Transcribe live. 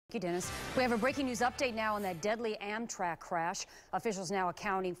Thank you, Dennis. We have a breaking news update now on that deadly Amtrak crash. Officials now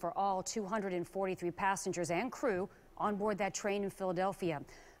accounting for all 243 passengers and crew on board that train in Philadelphia.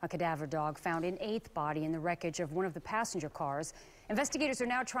 A cadaver dog found an eighth body in the wreckage of one of the passenger cars. Investigators are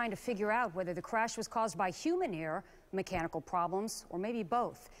now trying to figure out whether the crash was caused by human error, mechanical problems, or maybe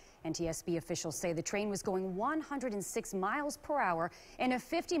both. NTSB officials say the train was going 106 miles per hour in a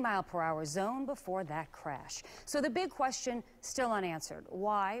 50-mile-per-hour zone before that crash. So the big question still unanswered.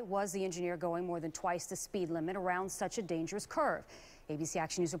 Why was the engineer going more than twice the speed limit around such a dangerous curve? ABC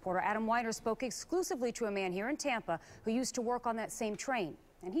Action News reporter Adam Weiner spoke exclusively to a man here in Tampa who used to work on that same train.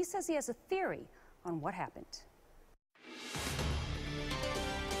 And he says he has a theory on what happened.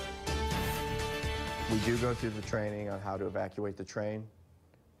 We do go through the training on how to evacuate the train.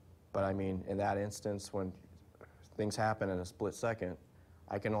 But I mean, in that instance, when things happen in a split second,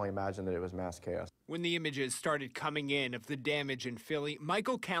 I can only imagine that it was mass chaos. When the images started coming in of the damage in Philly,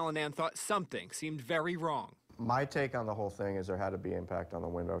 Michael Callanan thought something seemed very wrong. My take on the whole thing is there had to be impact on the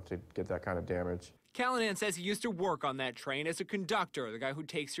window to get that kind of damage. Callanan says he used to work on that train as a conductor, the guy who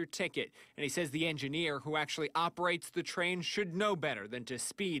takes your ticket. And he says the engineer who actually operates the train should know better than to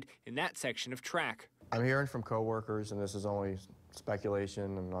speed in that section of track. I'm hearing from coworkers, and this is only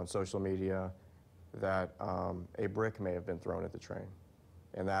speculation and on social media, that a brick may have been thrown at the train.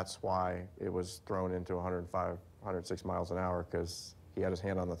 And that's why it was thrown into 105, 106 miles an hour, because he had his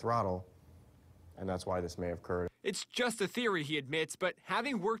hand on the throttle, and that's why this may have occurred. It's just a theory, he admits, but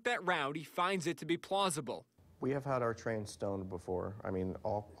having worked that route, he finds it to be plausible. We have had our trains stoned before. I mean,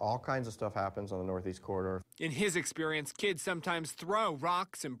 all kinds of stuff happens on the Northeast Corridor. In his experience, kids sometimes throw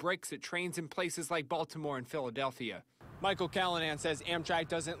rocks and bricks at trains in places like Baltimore and Philadelphia. Michael Callanan says Amtrak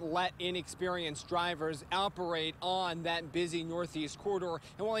doesn't let inexperienced drivers operate on that busy Northeast Corridor.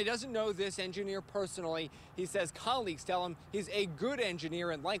 And while he doesn't know this engineer personally, he says colleagues tell him he's a good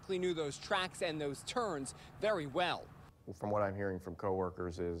engineer and likely knew those tracks and those turns very well. From what I'm hearing from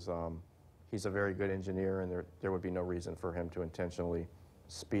coworkers is he's a very good engineer, and there would be no reason for him to intentionally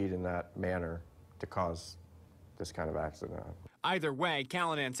speed in that manner to cause this kind of accident. Either way,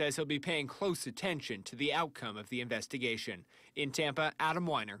 Callanan says he'll be paying close attention to the outcome of the investigation. In Tampa, Adam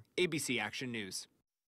Weiner, ABC Action News.